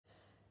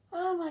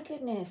my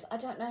goodness, I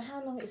don't know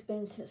how long it's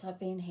been since I've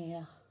been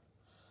here.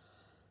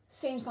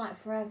 Seems like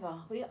forever.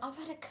 I've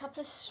had a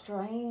couple of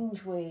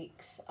strange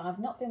weeks. I've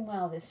not been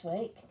well this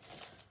week.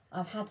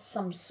 I've had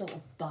some sort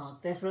of bug.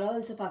 There's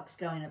loads of bugs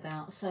going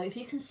about. So if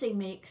you can see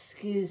me,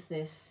 excuse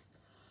this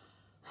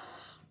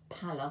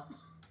pallor.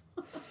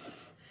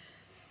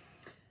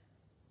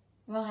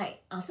 Right,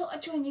 I thought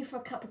I'd join you for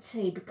a cup of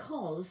tea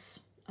because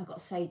I've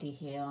got Sadie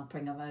here. I'll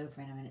bring her over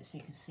in a minute so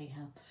you can see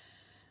her.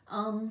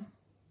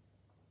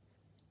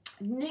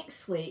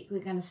 Next week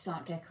we're going to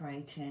start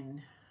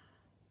decorating.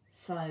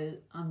 So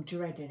I'm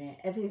dreading it.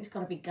 Everything's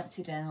got to be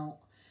gutted out.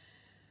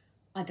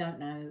 I don't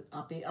know.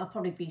 I'll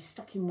probably be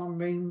stuck in one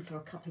room for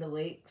a couple of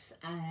weeks,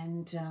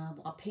 and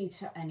while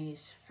Peter and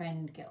his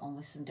friend get on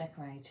with some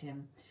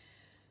decorating.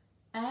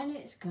 And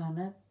it's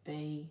gonna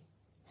be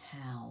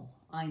hell.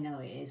 I know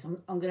it is.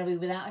 I'm gonna be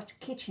without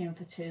a kitchen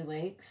for 2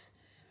 weeks,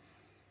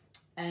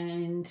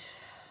 and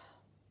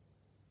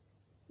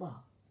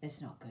well,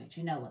 it's not good.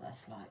 You know what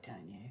that's like,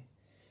 don't you?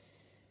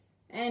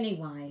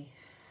 Anyway,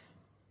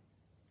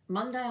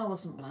 Monday I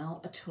wasn't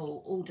well at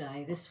all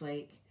day this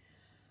week.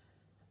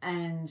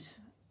 And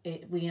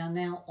we are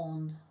now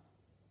on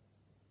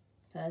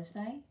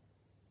Thursday.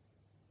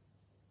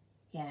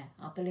 Yeah,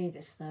 I believe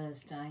it's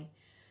Thursday.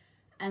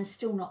 And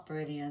still not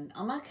brilliant.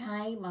 I'm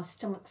okay, my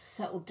stomach's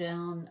settled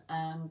down,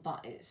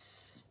 but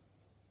it's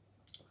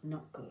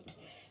not good.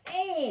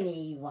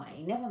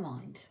 Anyway, never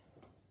mind.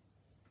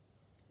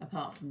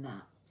 Apart from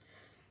that,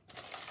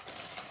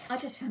 I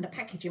just found a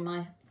package in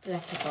my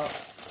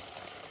letterbox.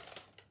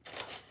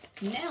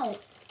 Now,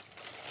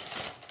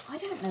 I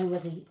don't know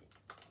whether...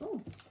 Oh,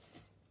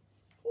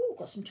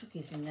 got some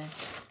chockies in there.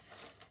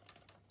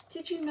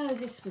 Did you know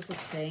this was a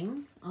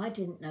thing? I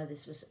didn't know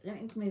this was...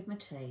 Let me move my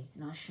tea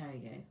and I'll show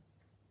you.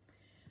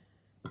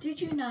 Did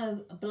you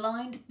know a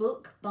blind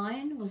book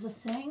buying was a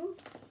thing?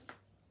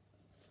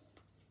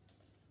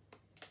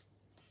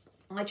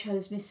 I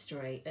chose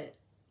mystery.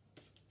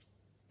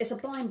 It's a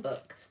blind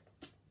book,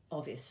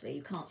 obviously.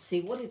 You can't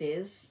see what it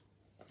is.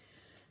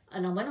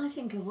 And when I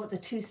think of what the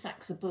 2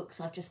 sacks of books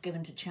I've just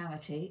given to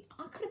charity,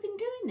 I could have been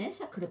doing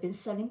this. I could have been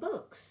selling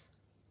books.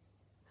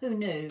 Who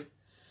knew?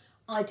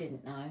 I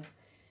didn't know.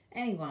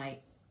 Anyway,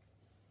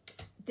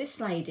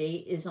 this lady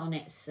is on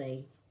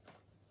Etsy.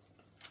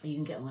 You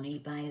can get them on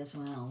eBay as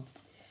well.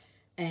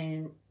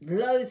 And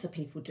loads of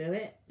people do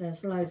it.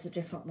 There's loads of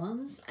different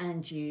ones.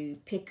 And you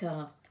pick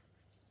a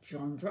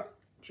genre.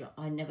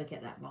 I never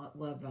get that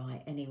word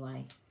right.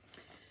 Anyway,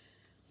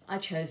 I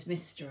chose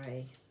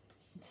mystery.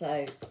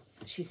 So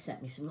she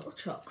sent me some little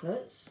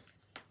chocolates.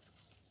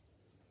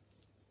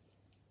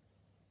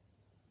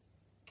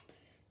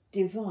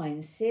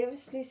 Divine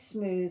Seriously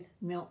Smooth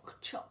Milk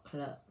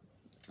Chocolate.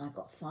 I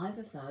got 5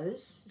 of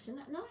those. Isn't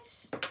that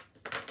nice?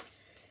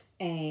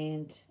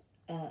 And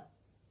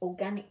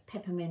organic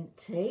peppermint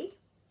tea.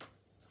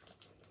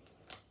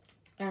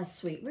 And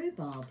sweet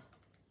rhubarb.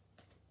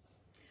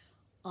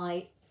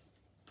 I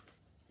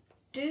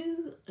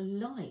do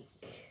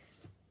like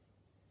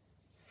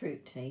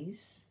fruit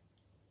teas.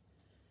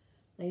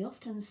 They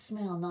often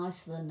smell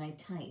nicer than they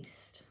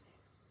taste.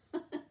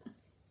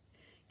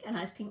 Get a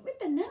nice pink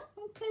ribbon now.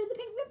 I'll play with the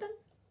pink ribbon.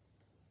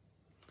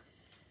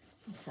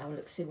 Let's have a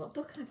look, see what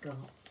book I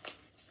got.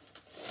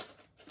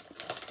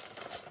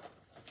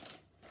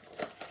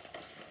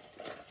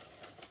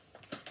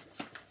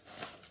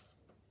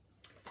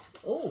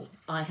 Oh,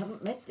 I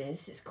haven't read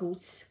this. It's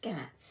called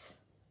Scat.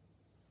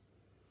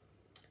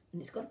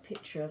 And it's got a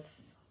picture of,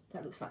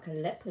 that looks like a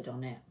leopard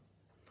on it.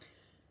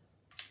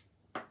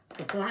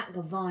 The black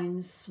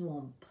vine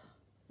swamp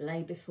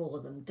lay before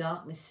them,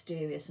 dark,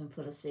 mysterious and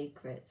full of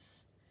secrets.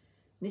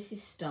 Mrs.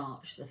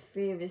 Starch, the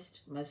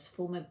fiercest, most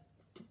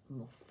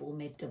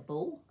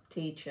formidable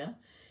teacher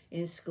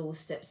in school,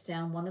 steps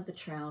down one of the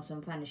trails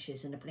and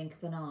vanishes in a blink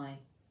of an eye.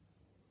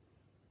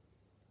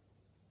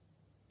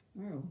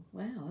 Oh,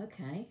 wow,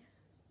 okay.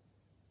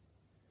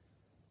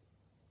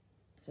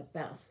 It's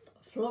about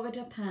a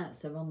Florida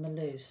panther on the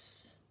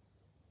loose.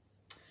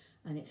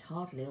 And it's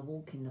hardly a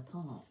walk in the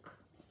park.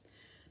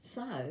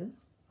 So,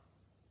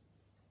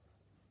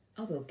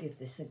 I will give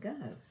this a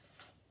go.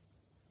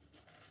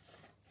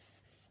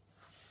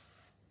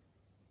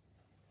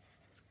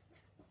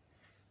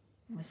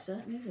 I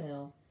certainly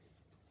will.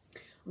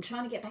 I'm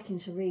trying to get back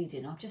into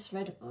reading. I've just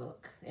read a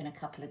book in a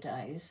couple of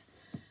days.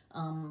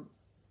 I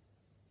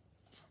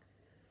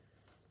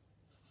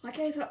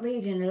gave up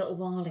reading a little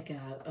while ago.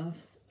 I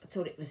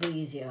thought it was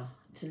easier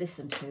to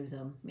listen to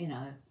them, you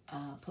know,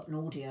 put an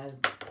audio...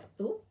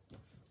 Oh,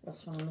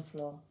 lost one on the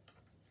floor.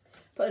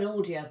 Put an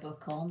audio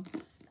book on,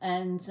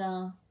 and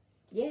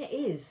yeah, it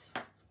is.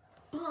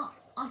 But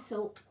I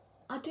thought,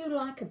 I do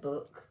like a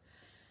book.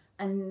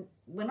 And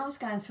when I was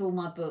going through all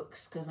my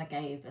books, because I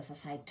gave, as I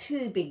say,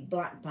 2 big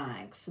black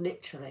bags,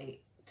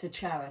 literally, to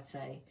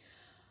charity,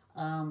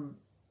 I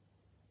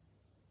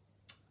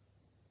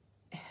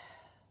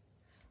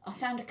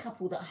found a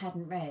couple that I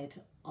hadn't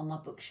read on my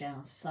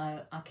bookshelf,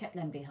 so I kept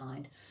them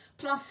behind.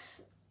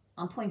 Plus,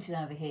 I'm pointing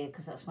over here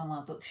because that's where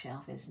my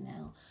bookshelf is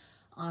now.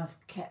 I've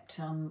kept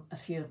a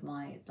few of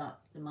my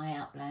my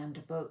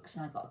Outlander books,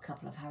 and I've got a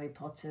couple of Harry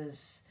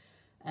Potters,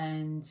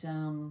 and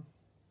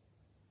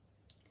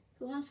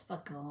who else have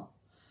I got?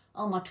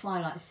 Oh, my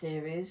Twilight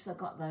series, I've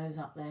got those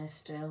up there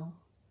still.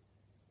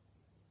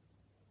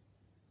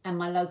 And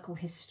my local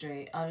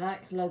history, I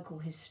like local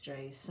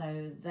history,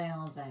 so they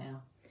are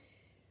there.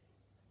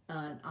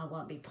 And I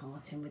won't be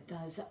parting with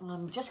those.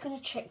 I'm just going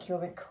to check your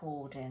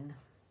recording.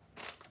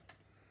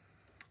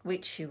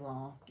 Which you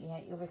are. Yeah,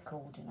 you're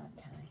recording,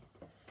 okay.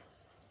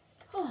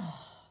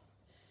 Oh,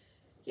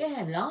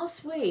 yeah,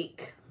 last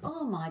week.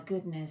 Oh my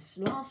goodness.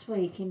 Last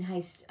week in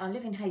I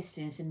live in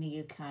Hastings in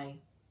the UK.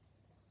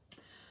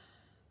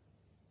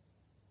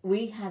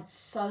 We had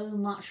so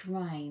much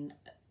rain.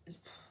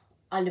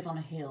 I live on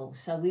a hill,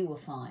 so we were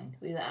fine.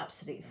 We were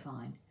absolutely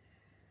fine.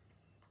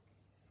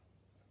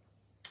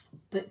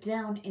 But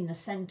down in the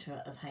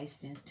centre of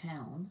Hastings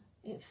town,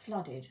 it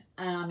flooded.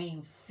 And I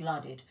mean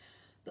flooded.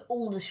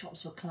 All the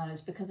shops were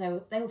closed because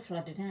they were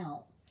flooded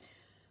out.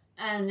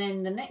 And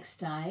then the next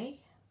day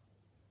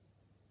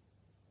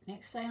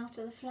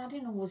after the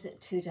flooding, or was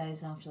it 2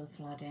 days after the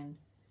flooding,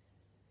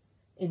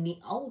 in the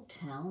old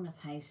town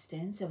of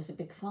Hastings, there was a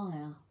big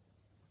fire.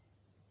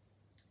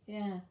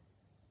 Yeah.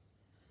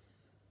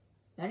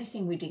 The only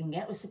thing we didn't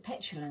get was the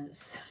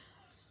petulance.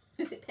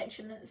 Is it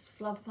petulance?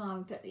 Flood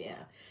fire? But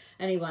yeah.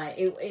 Anyway,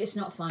 it's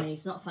not funny.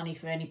 It's not funny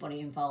for anybody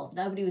involved.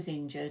 Nobody was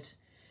injured.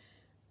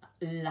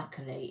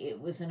 Luckily, it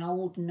was an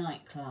old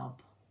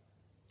nightclub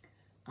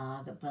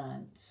that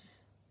burnt.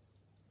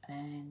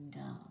 And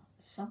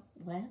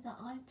somewhere that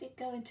I did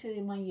go into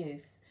in my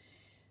youth.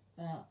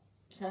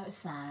 So it was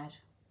sad.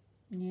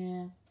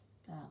 Yeah.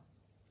 But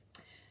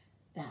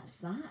that's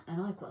that.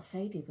 And I've got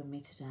Sadie with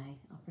me today.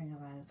 I'll bring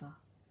her over.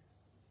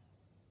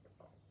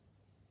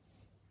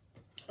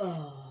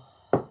 Oh,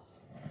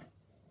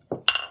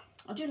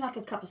 I do like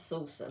a cup of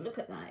salsa. Look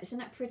at that. Isn't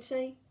that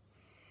pretty?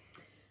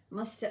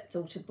 My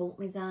stepdaughter bought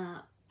me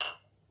that.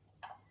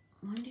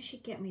 When did she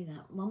get me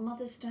that? My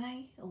Mother's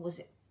Day? Or was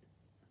it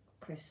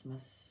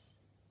Christmas?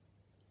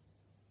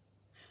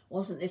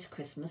 Wasn't this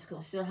Christmas, because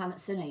I still haven't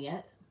seen her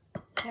yet.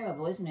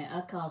 Terrible, isn't it?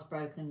 Her car's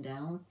broken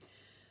down.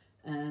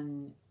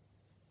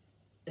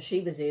 She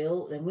was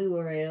ill, then we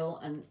were ill,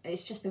 and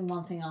it's just been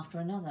one thing after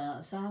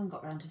another. So I haven't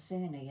got round to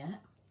seeing her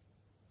yet.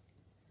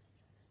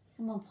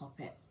 Come on, pop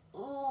it.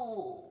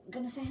 Oh, I'm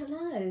going to say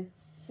hello.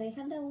 Say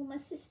hello, my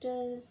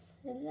sisters.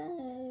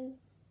 Hello.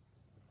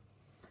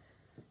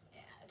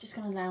 Yeah, just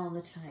going to lay on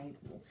the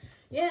table.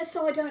 Yeah,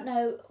 so I don't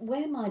know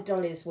where my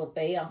dollies will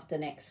be after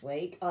next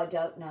week. I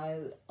don't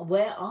know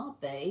where I'll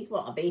be.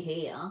 Well, I'll be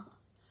here.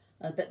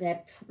 But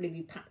they'll probably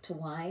be packed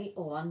away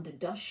or under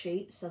dust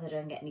sheets so they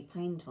don't get any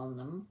paint on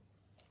them.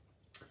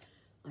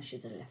 I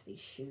should have left these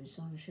shoes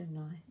on, shouldn't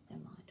I?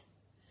 Never mind.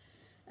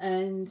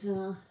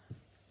 And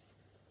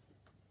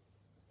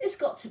it's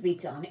got to be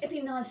done. It'd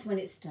be nice when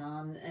it's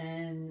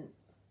done,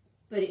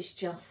 but it's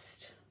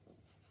just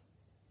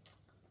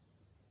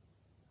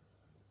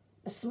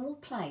a small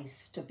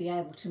place to be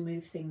able to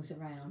move things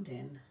around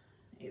in.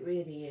 It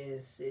really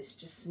is. It's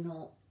just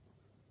not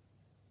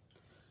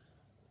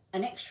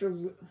an extra.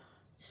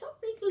 It's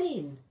not big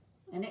Lynn.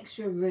 An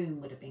extra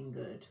room would have been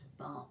good,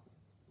 but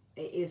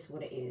it is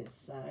what it is.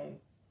 So,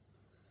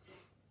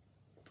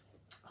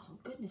 oh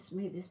goodness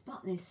me, this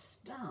button is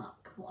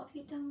stuck. What have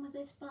you done with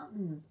this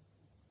button?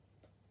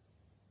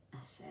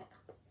 That's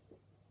it.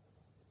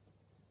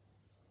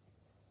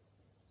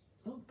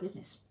 Oh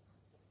goodness.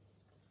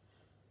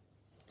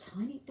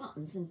 Tiny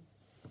buttons and,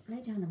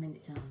 lay down a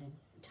minute, darling.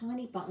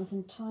 Tiny buttons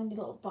and tiny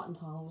little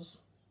buttonholes.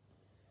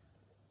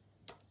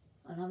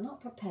 And I'm not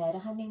prepared. I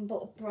haven't even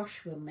brought a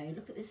brush with me.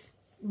 Look at this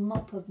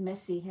mop of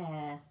messy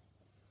hair.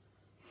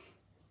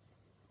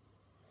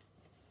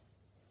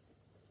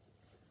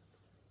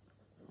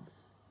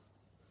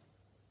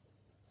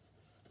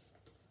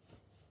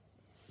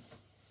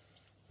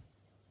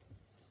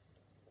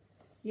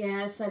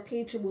 Yeah, so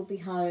Peter will be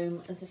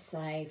home, as I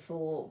say,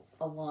 for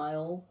a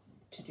while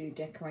to do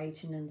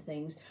decorating and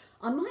things.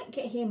 I might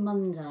get here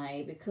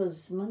Monday,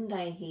 because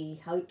Monday he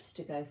hopes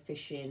to go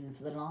fishing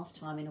for the last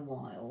time in a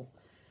while.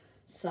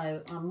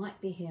 So I might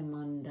be here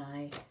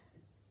Monday.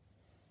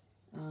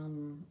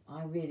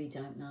 I really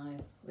don't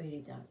know.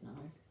 Really don't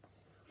know.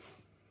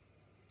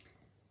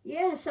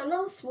 Yeah, so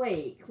last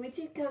week we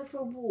did go for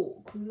a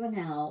walk. We went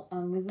out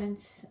and we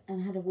went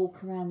and had a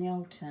walk around the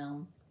old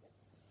town.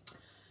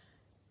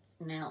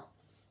 Now,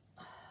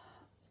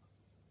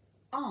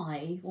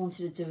 I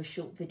wanted to do a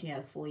short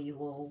video for you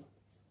all.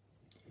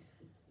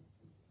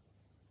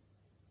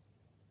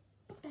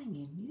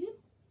 Banging you.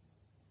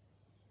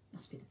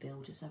 Must be the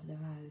builders over the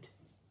road.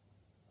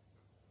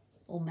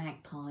 Or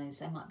magpies.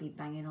 They might be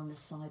banging on the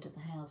side of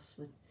the house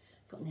with,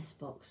 got nest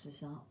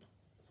boxes up.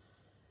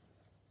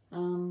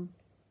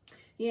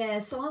 Yeah,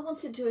 so I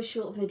wanted to do a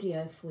short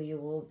video for you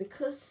all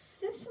because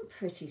there's some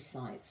pretty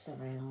sights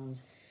around.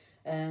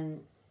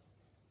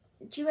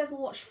 Do you ever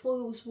watch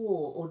Foyle's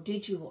War, or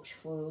did you watch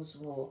Foyle's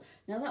War?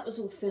 Now that was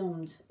all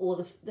filmed,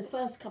 or the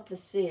first couple of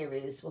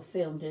series were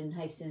filmed in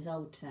Hastings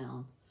Old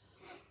Town.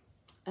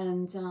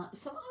 And so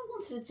I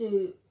wanted to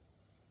do,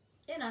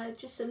 you know,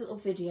 just a little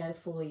video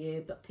for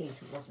you, but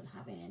Peter wasn't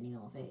having any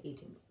of it. He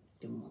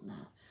didn't want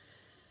that.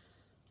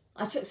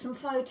 I took some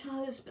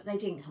photos, but they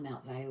didn't come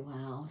out very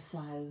well.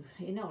 So,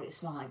 you know what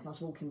it's like. I was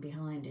walking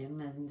behind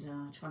him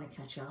and trying to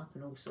catch up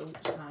and all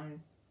sorts. So,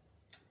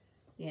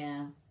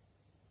 yeah.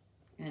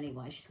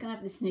 Anyway, she's going to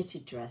have this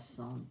knitted dress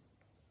on.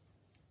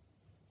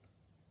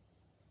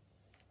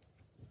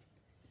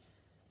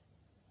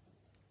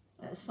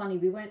 It's funny,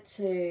 we went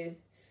to,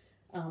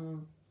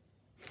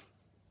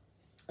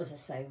 as I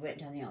say, we went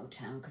down the old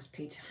town because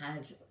Peter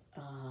had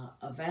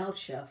a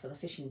voucher for the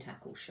fishing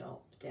tackle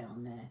shop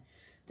down there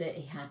that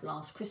he had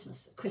last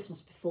Christmas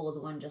before, the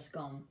one just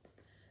gone.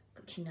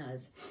 God, she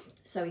knows.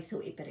 So he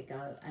thought he'd better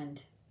go and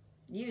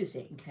use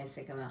it in case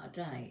they go out of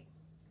date.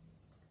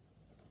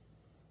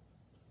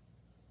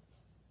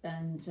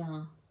 And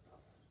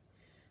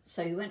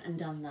so he went and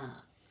done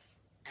that.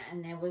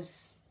 And there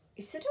was,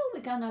 he said, oh,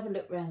 we're going to have a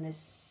look around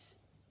this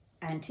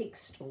antique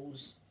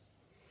stalls.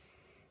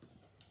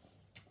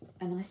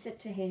 And I said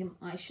to him,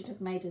 I should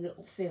have made a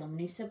little film. And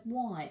he said,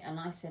 why? And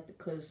I said,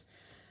 because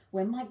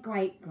when my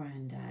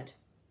great-granddad,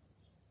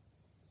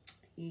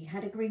 he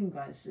had a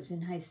greengrocer's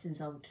in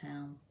Hastings Old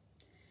Town,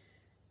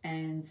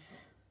 and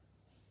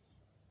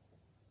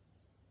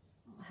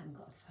I haven't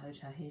got a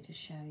photo here to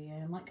show you.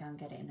 I might go and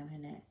get it in a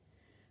minute.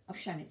 I've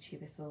shown it to you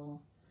before.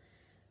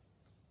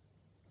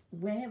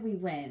 Where we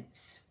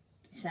went,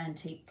 this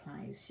antique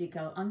place, you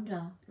go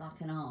under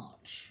like an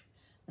arch,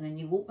 and then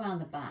you walk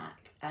round the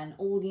back, and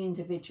all the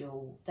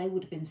individual, they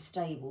would have been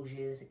stables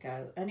years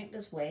ago, and it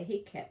was where he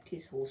kept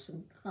his horse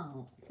and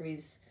cart for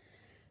his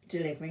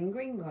delivering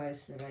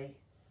greengrocery.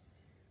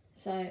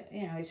 So,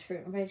 you know, his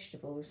fruit and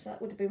vegetables. So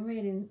that would have been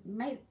really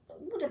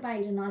would have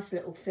made a nice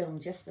little film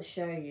just to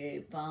show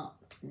you, but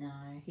no,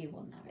 he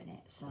wasn't having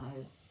it. So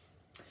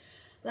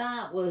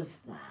that was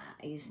that.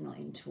 He's not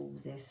into all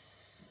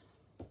this.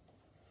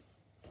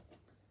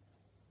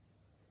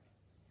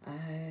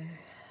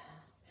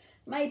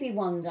 Maybe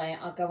one day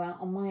I'll go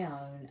out on my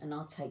own and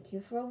I'll take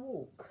you for a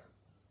walk.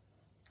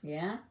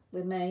 Yeah?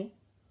 With me?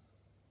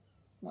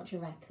 What do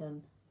you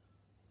reckon?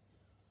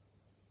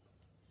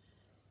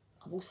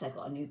 I've also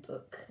got a new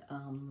book,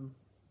 a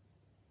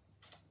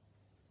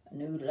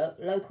new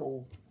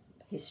local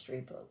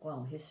history book.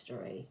 Well,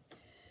 history.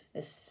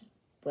 It's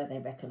where they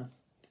reckon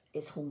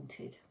it's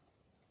haunted.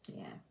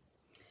 Yeah.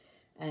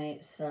 And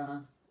it's,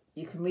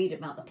 you can read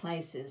about the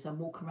places and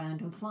walk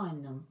around and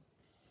find them.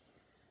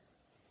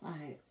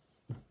 Right.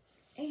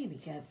 Here we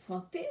go.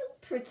 For Bill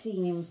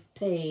Pretty in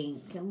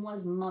Pink. And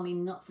was Mummy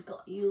not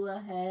got you a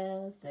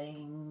hair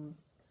thing?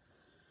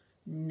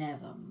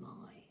 Never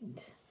mind.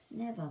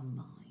 Never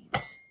mind.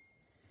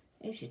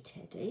 Here's your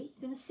teddy.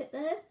 You going to sit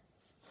there?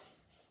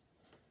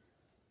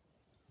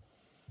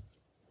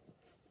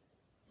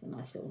 It's a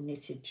nice little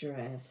knitted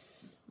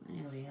dress.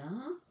 There we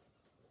are.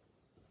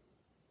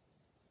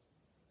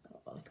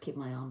 I'll have to keep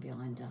my arm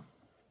behind her.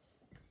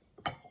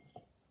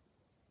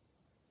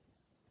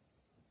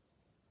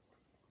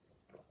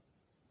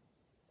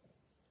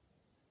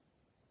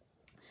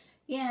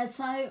 Yeah,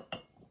 so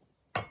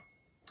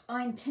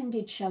I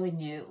intended showing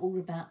you all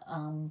about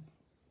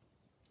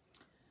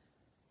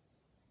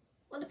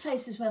well, the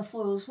places where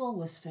Foyle's War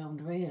was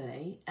filmed,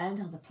 really,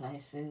 and other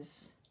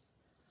places,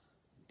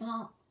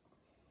 but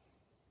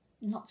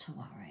not to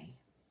worry,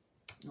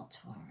 not to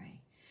worry.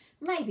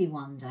 Maybe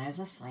one day, as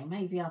I say,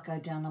 maybe I'll go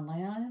down on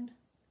my own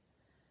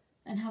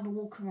and have a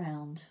walk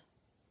around.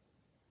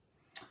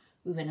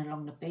 We went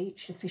along the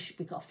beach.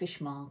 We got a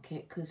fish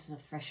market because the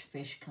fresh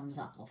fish comes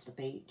up off the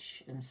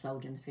beach and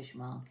sold in the fish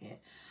market.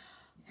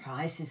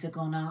 Prices have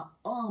gone up.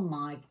 Oh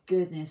my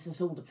goodness,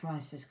 has all the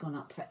prices gone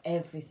up for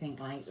everything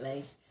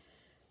lately.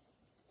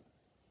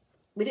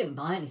 We didn't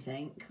buy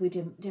anything. We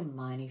didn't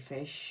buy any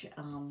fish.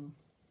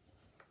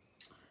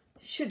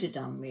 Should have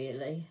done,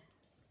 really.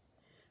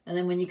 And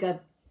then when you go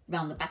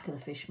round the back of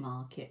the fish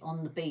market,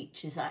 on the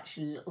beach is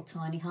actually little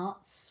tiny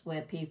huts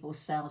where people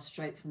sell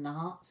straight from the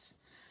huts.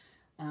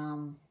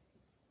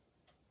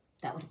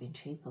 That would have been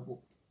cheaper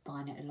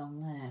buying it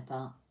along there,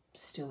 but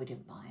still we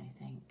didn't buy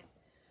anything.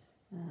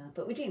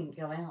 But we didn't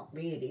go out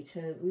really,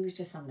 we was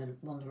just having to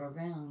wander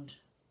around.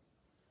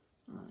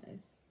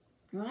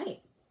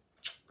 Right.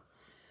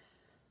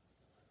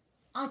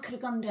 I could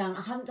have gone down.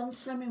 I haven't done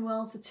Slimming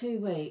World for 2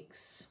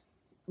 weeks.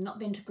 Not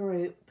been to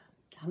group.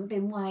 Haven't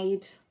been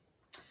weighed.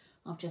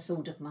 I've just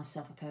ordered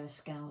myself a pair of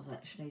scales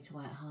actually to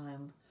weigh at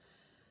home.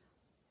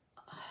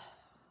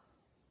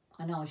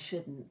 I know I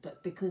shouldn't,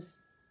 but because...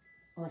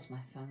 Oh, where's my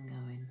phone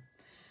going?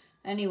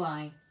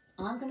 Anyway,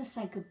 I'm going to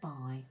say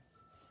goodbye.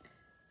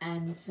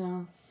 And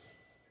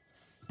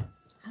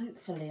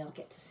hopefully I'll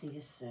get to see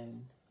you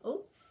soon.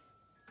 Oh,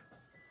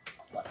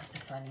 I'll have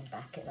to phone him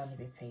back. It'll only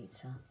be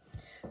Peter.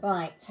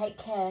 Right, take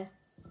care.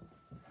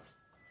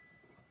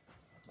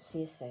 See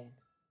you soon.